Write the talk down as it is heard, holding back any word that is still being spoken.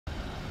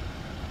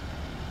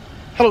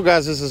Hello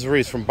guys, this is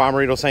Reese from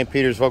Bommarito St.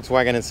 Peter's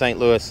Volkswagen in St.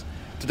 Louis.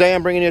 Today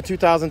I'm bringing you a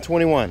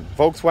 2021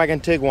 Volkswagen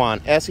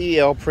Tiguan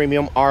SEL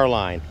Premium R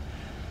Line.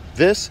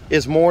 This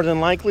is more than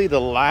likely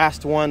the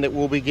last one that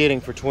we'll be getting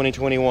for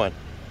 2021,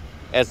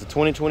 as the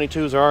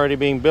 2022s are already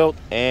being built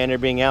and they're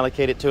being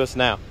allocated to us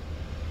now.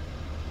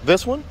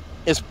 This one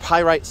is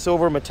pyrite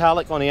silver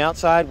metallic on the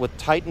outside with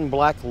Titan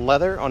black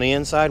leather on the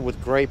inside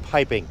with gray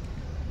piping.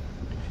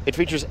 It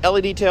features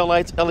LED tail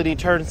lights, LED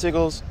turn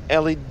signals,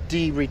 LED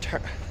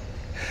return...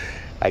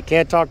 I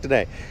can't talk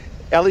today.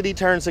 LED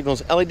turn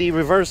signals, LED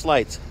reverse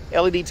lights,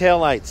 LED tail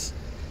lights,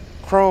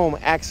 chrome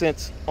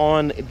accents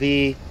on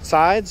the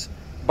sides,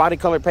 body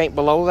color paint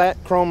below that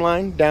chrome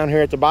line down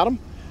here at the bottom.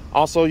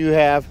 Also, you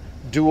have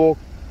dual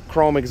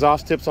chrome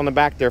exhaust tips on the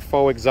back. They're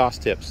faux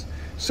exhaust tips.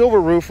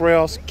 Silver roof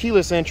rails,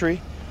 keyless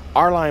entry,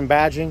 R-Line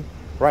badging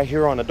right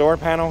here on the door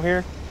panel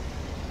here.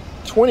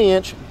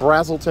 20-inch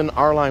Brazelton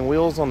R-Line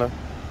wheels on the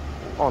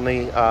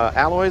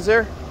alloys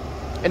there.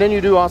 And then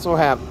you do also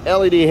have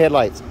LED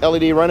headlights,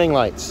 LED running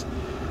lights,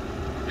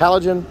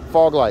 halogen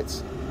fog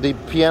lights, the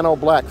piano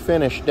black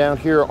finish down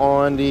here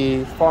on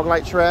the fog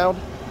light shroud,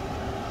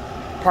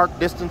 park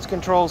distance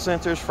control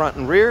sensors front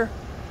and rear,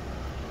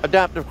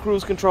 adaptive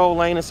cruise control,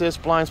 lane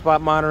assist, blind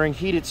spot monitoring,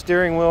 heated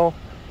steering wheel,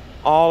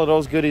 all of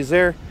those goodies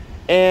there.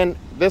 And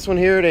this one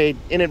here, they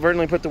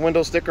inadvertently put the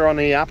window sticker on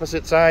the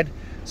opposite side,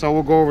 so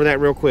we'll go over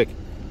that real quick.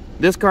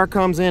 This car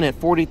comes in at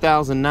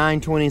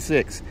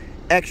 $40,926.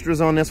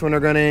 Extras on this one are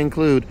going to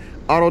include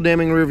auto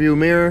dimming rear view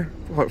mirror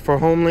for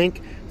home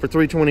link for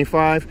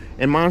 $325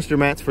 and monster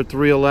mats for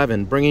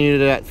 $311, bringing you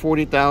to that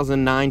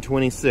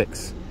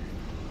 $40,926.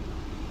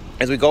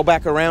 As we go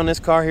back around this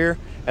car here,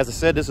 as I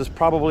said, this is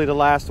probably the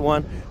last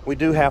one. We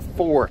do have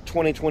 4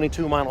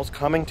 2022 models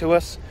coming to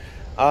us.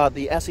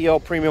 The SEL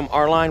Premium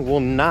R Line will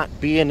not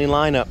be in the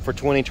lineup for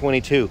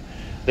 2022.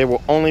 There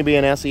will only be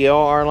an SEL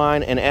R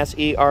Line, an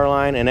SE R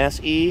Line, an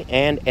SE,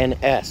 and an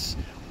S.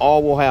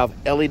 All will have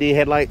LED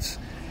headlights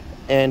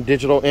and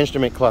digital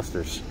instrument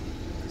clusters.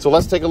 So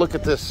let's take a look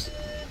at this.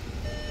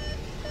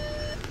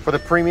 For the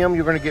premium,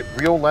 you're going to get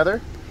real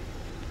leather.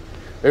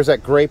 There's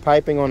that gray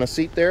piping on the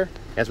seat there.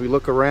 As we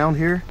look around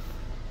here,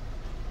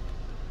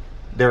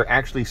 they're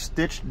actually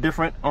stitched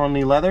different on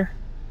the leather.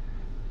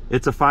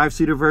 It's a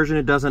 5-seater version.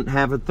 It doesn't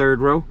have a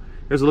third row.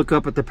 There's a look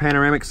up at the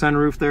panoramic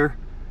sunroof there.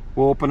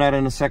 We'll open that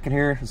in a second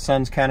here. The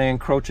sun's kind of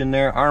encroaching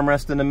there.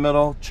 Armrest in the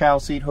middle,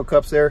 child seat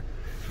hookups there.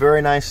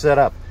 Very nice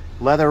setup.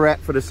 Leatherette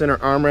for the center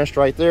armrest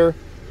right there.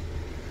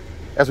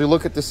 As we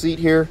look at the seat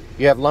here,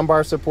 you have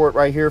lumbar support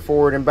right here,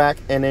 forward and back,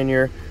 and then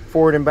your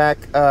forward and back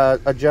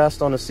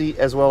adjust on the seat,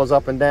 as well as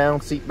up and down.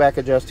 Seat back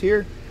adjust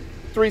here.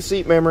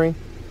 3-seat memory.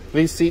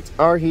 These seats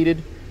are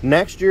heated.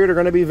 Next year they're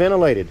going to be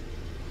ventilated.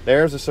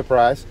 There's a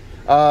surprise.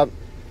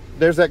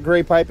 There's that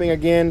gray piping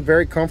again.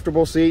 Very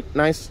comfortable seat.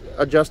 Nice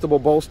adjustable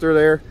bolster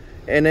there,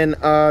 and then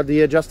the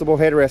adjustable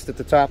headrest at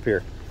the top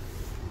here.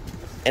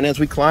 And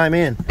as we climb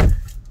in,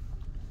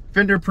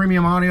 Fender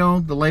Premium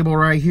Audio, the label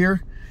right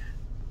here.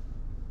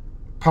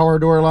 Power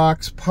door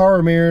locks,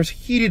 power mirrors,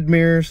 heated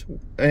mirrors,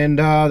 and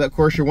of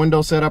course your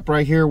window setup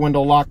right here,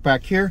 window lock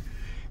back here,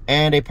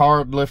 and a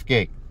powered lift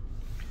gate.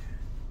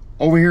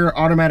 Over here,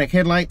 automatic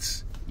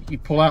headlights. You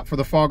pull out for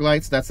the fog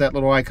lights. That's that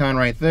little icon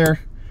right there.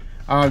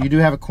 You do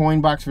have a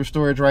coin box for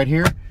storage right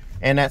here,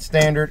 and that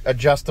standard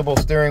adjustable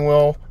steering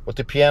wheel with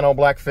the piano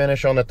black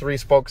finish on the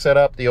 3-spoke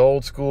setup, the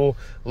old school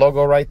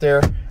logo right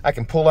there. I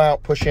can pull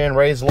out, push in,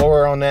 raise,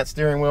 lower on that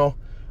steering wheel.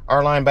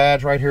 R-Line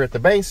badge right here at the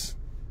base.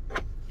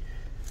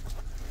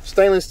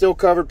 Stainless steel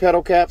covered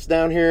pedal caps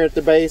down here at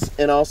the base,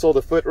 and also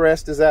the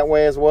footrest is that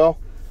way as well.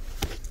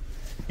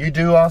 You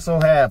do also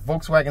have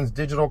Volkswagen's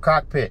digital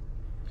cockpit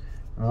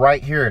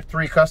right here.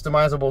 3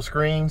 customizable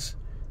screens,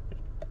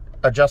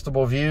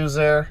 adjustable views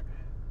there.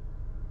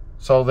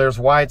 So there's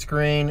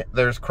widescreen,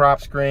 there's crop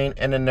screen,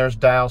 and then there's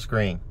dial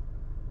screen.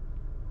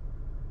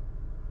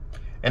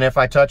 And if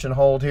I touch and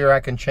hold here,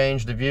 I can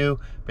change the view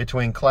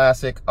between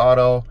classic,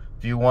 auto,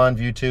 view 1,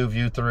 view 2,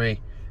 view 3.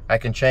 I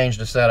can change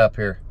the setup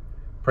here.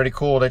 Pretty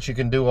cool that you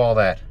can do all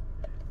that.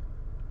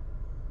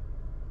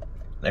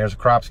 There's a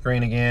crop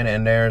screen again,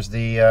 and there's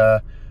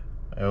the,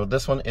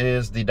 this one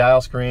is the dial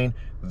screen.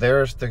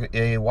 There's the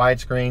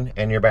widescreen,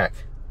 and you're back.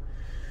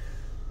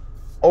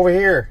 Over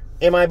here,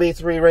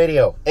 MIB3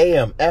 radio,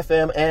 AM,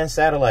 FM, and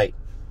satellite.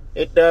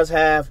 It does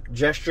have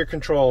gesture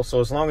control, so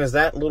as long as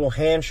that little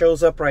hand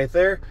shows up right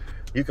there,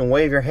 you can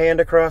wave your hand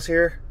across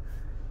here.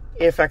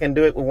 If I can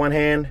do it with one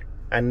hand,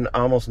 I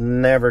almost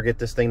never get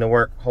this thing to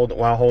work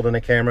while holding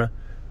the camera.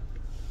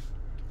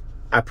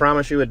 I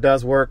promise you it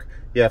does work.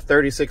 You have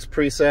 36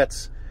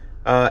 presets.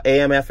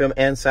 AM, FM,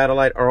 and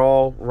satellite are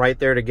all right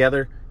there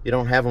together. You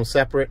don't have them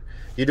separate.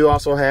 You do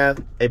also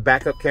have a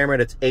backup camera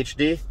that's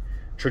HD.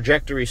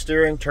 Trajectory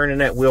steering, turning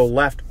that wheel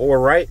left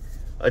or right.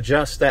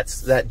 Adjust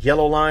that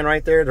yellow line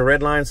right there. The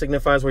red line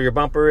signifies where your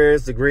bumper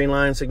is. The green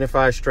line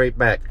signifies straight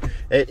back.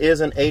 It is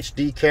an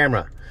HD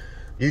camera.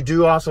 You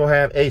do also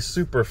have a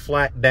super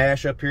flat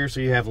dash up here, so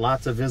you have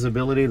lots of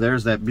visibility.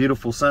 There's that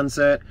beautiful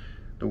sunset.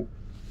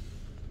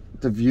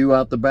 The view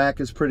out the back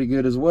is pretty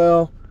good as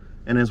well.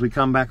 And as we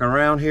come back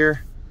around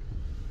here,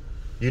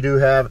 you do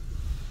have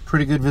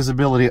pretty good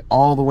visibility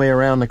all the way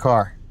around the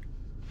car.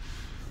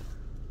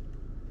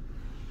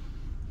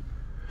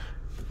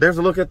 There's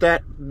a look at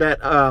that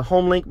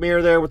home link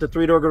mirror there with the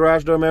 3-door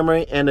garage door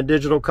memory and the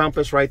digital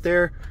compass right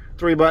there.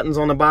 3 buttons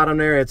on the bottom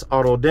there. It's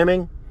auto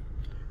dimming.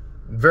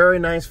 Very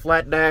nice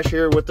flat dash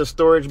here with the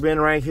storage bin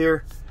right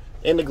here.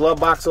 In the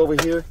glove box over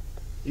here,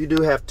 you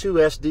do have 2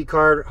 SD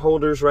card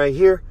holders right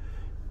here.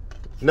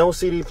 No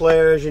CD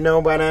player, as you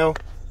know by now.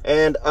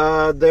 And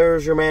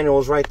there's your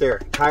manuals right there.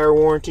 Tire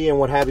warranty and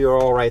what have you are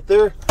all right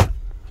there.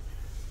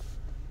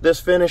 This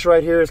finish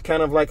right here is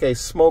kind of like a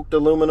smoked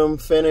aluminum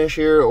finish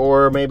here,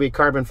 or maybe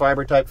carbon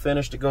fiber type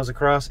finish that goes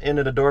across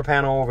into the door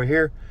panel over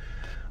here.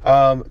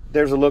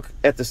 There's a look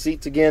at the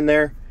seats again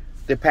there.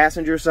 The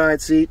passenger side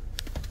seat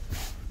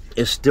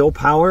is still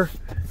power.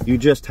 You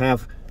just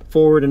have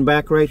forward and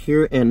back right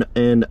here, and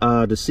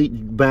the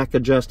seat back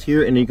adjust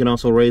here, and you can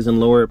also raise and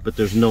lower it, but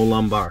there's no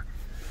lumbar.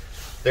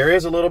 There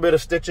is a little bit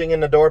of stitching in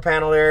the door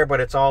panel there,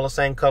 but it's all the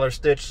same color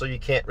stitch, so you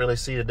can't really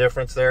see the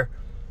difference there.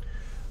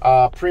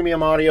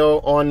 Premium audio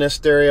on this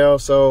stereo,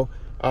 so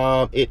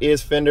it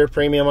is Fender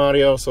premium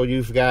audio, so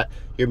you've got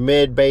your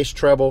mid, bass,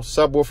 treble,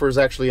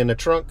 subwoofers actually in the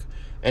trunk,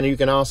 and you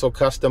can also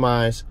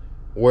customize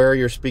where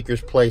your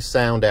speakers play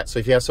sound at. So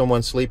if you have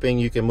someone sleeping,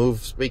 you can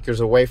move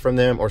speakers away from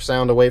them or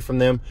sound away from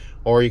them,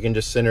 or you can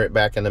just center it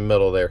back in the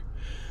middle there.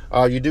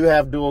 You do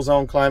have dual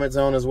zone climate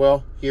zone as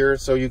well here,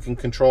 so you can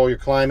control your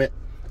climate.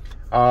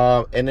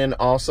 And then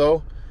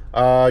also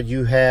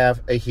you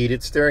have a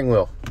heated steering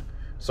wheel,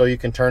 so you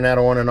can turn that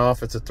on and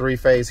off. It's a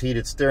 3-phase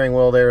heated steering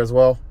wheel there as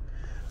well.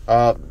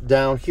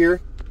 Down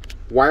here,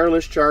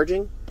 wireless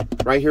charging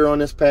right here on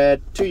this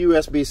pad, 2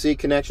 USB-C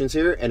connections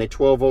here and a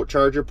 12-volt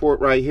charger port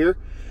right here.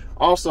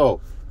 Also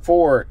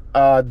for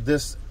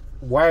this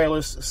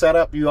wireless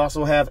setup, you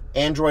also have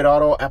Android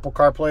Auto, Apple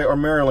CarPlay, or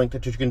MirrorLink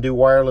that you can do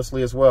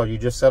wirelessly as well. You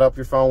just set up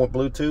your phone with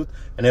Bluetooth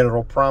and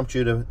it'll prompt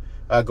you to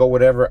go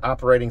whatever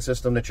operating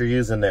system that you're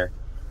using there.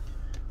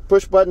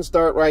 Push button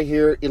start right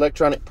here,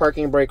 electronic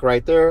parking brake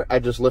right there. I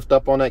just lift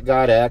up on that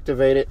guy to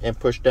activate it and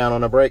push down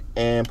on the brake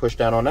and push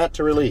down on that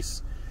to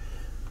release.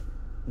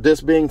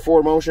 This being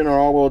 4Motion or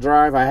all-wheel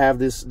drive, I have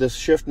this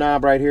shift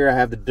knob right here. I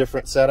have the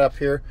different setup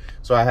here.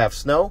 So I have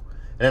snow,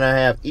 and then I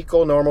have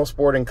eco, normal,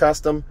 sport, and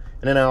custom,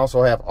 and then I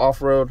also have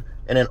off-road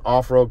and then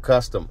off-road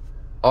custom.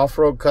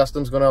 Off-road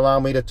custom is going to allow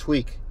me to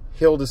tweak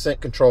hill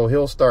descent control,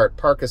 hill start,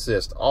 park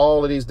assist,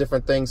 all of these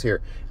different things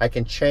here. I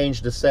can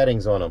change the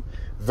settings on them.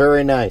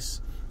 Very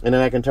nice. And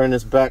then I can turn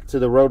this back to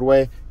the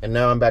roadway, and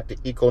now I'm back to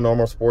eco,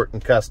 normal, sport,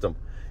 and custom.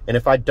 And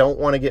if I don't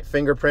want to get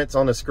fingerprints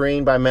on the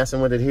screen by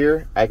messing with it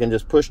here, I can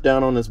just push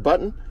down on this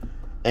button,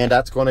 and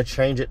that's going to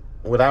change it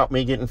without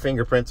me getting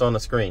fingerprints on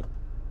the screen.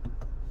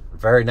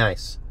 Very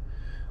nice.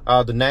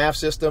 The nav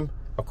system,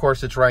 of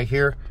course, it's right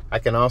here. I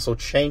can also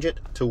change it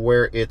to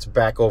where it's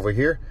back over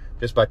here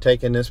just by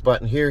taking this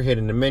button here,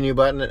 hitting the menu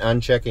button, and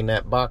unchecking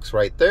that box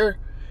right there,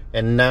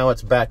 and now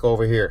it's back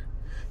over here.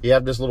 You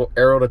have this little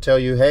arrow to tell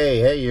you,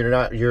 hey,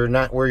 you're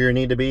not where you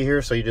need to be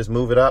here, so you just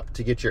move it up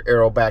to get your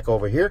arrow back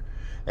over here,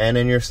 and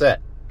then you're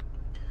set.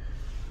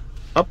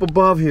 Up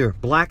above here,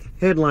 black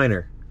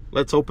headliner.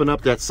 Let's open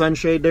up that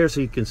sunshade there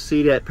so you can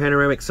see that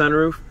panoramic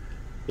sunroof.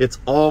 It's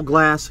all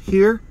glass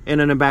here, and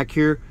then back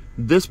here,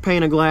 this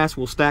pane of glass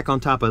will stack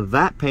on top of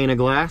that pane of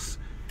glass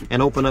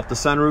and open up the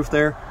sunroof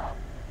there.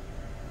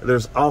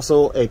 There's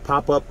also a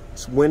pop-up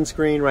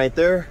windscreen right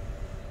there,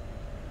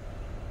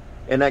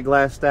 and that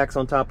glass stacks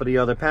on top of the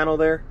other panel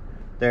there.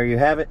 There you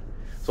have it.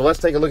 So let's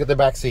take a look at the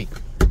back seat.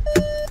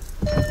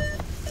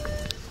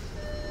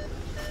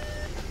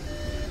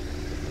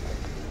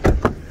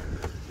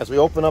 As we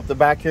open up the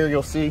back here,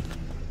 you'll see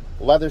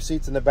leather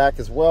seats in the back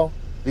as well.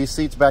 These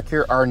seats back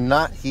here are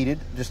not heated,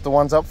 just the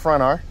ones up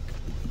front are,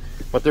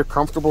 but they're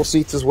comfortable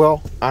seats as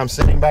well. I'm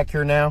sitting back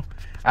here now.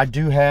 I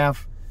do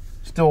have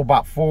still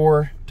about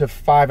 4 to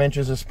 5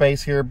 inches of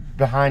space here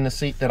behind the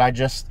seat that I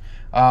just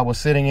was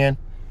sitting in.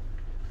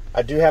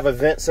 I do have a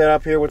vent set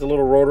up here with a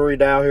little rotary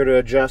dial here to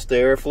adjust the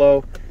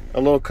airflow, a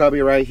little cubby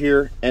right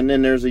here, and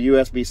then there's a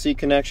USB-C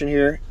connection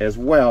here as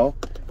well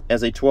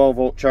as a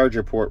 12-volt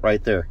charger port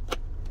right there.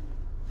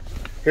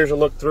 Here's a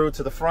look through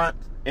to the front,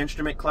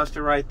 instrument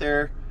cluster right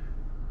there,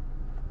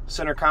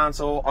 center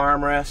console,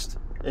 armrest,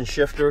 and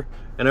shifter,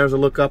 and there's a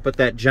look up at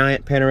that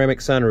giant panoramic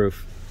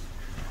sunroof.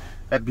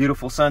 That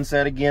beautiful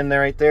sunset again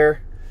there right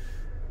there.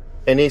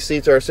 And these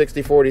seats are a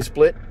 60-40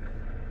 split,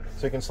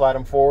 so you can slide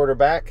them forward or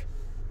back,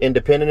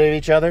 independent of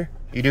each other.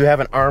 You do have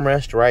an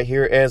armrest right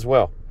here as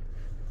well.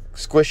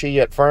 Squishy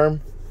yet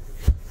firm.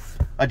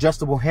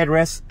 Adjustable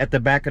headrests at the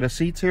back of the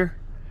seats here.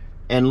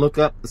 And look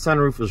up, the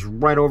sunroof is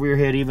right over your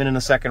head, even in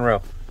the second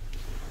row.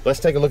 Let's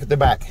take a look at the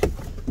back.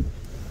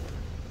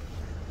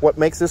 What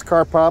makes this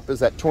car pop is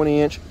that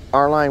 20-inch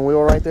R-line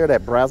wheel right there,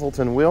 that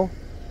Brazelton wheel.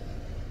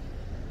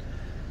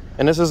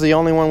 And this is the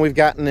only one we've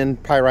gotten in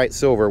pyrite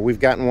silver. We've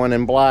gotten one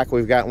in black,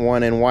 we've gotten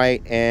one in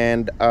white,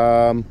 and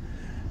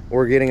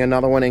we're getting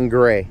another one in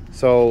gray.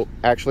 So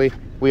actually,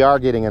 we are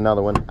getting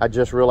another one. I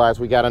just realized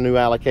we got a new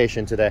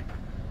allocation today.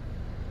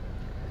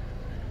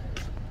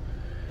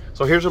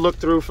 So here's a look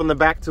through from the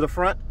back to the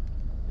front.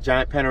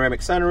 Giant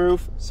panoramic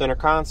sunroof, center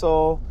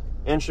console,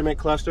 instrument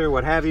cluster,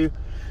 what have you.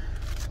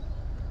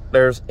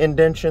 There's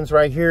indentions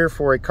right here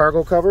for a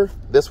cargo cover.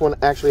 This one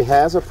actually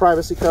has a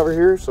privacy cover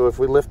here. So if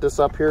we lift this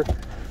up here,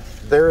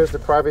 there is the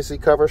privacy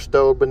cover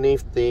stowed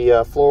beneath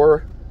the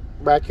floor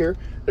back here.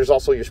 There's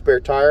also your spare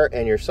tire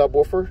and your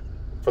subwoofer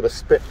for the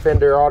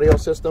Fender audio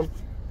system.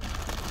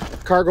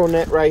 Cargo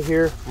net right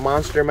here,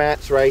 monster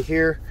mats right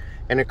here,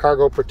 and a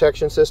cargo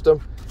protection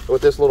system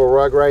with this little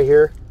rug right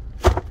here.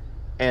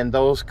 And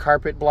those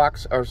carpet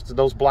blocks, or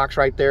those blocks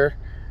right there,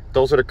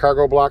 those are the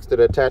cargo blocks that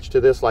attach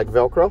to this like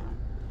Velcro.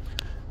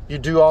 You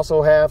do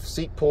also have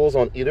seat pulls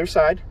on either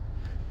side.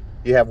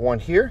 You have one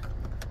here,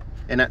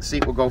 and that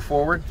seat will go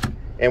forward,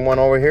 and one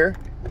over here,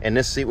 and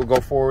this seat will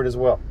go forward as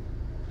well.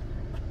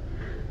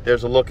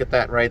 There's a look at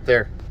that right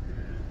there.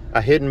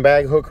 A hidden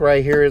bag hook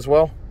right here as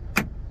well.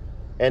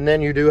 And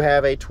then you do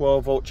have a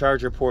 12-volt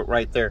charger port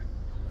right there.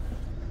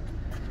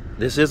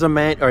 This is a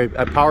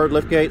powered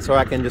lift gate, so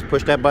I can just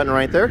push that button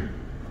right there.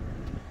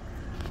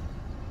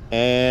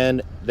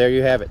 And there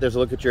you have it. There's a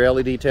look at your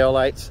LED tail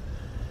lights.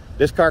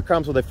 This car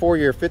comes with a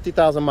 4-year,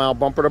 50,000 mile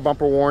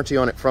bumper-to-bumper warranty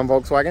on it from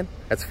Volkswagen.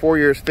 That's 4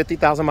 years,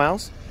 50,000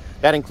 miles.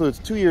 That includes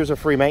 2 years of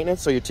free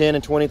maintenance, so your 10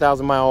 and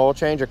 20,000 mile oil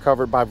change are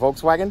covered by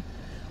Volkswagen.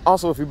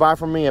 Also, if you buy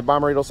from me at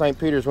Bommarito St.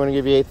 Peter's, we're going to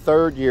give you a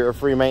 3rd year of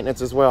free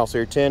maintenance as well. So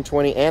your 10,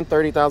 20, and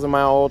 30,000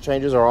 mile oil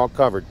changes are all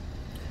covered.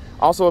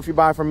 Also, if you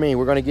buy from me,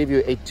 we're going to give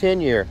you a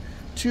 10-year,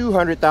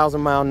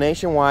 200,000 mile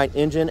nationwide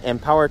engine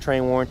and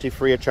powertrain warranty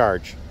free of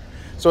charge.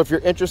 So if you're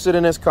interested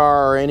in this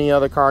car or any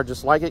other car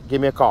just like it, give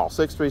me a call.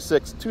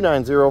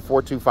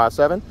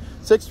 636-290-4257.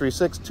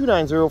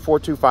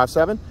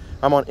 636-290-4257.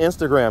 I'm on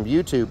Instagram,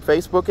 YouTube,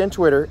 Facebook, and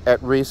Twitter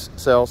at Reese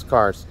Sells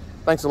Cars.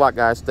 Thanks a lot,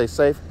 guys. Stay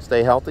safe,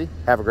 stay healthy.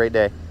 Have a great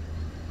day.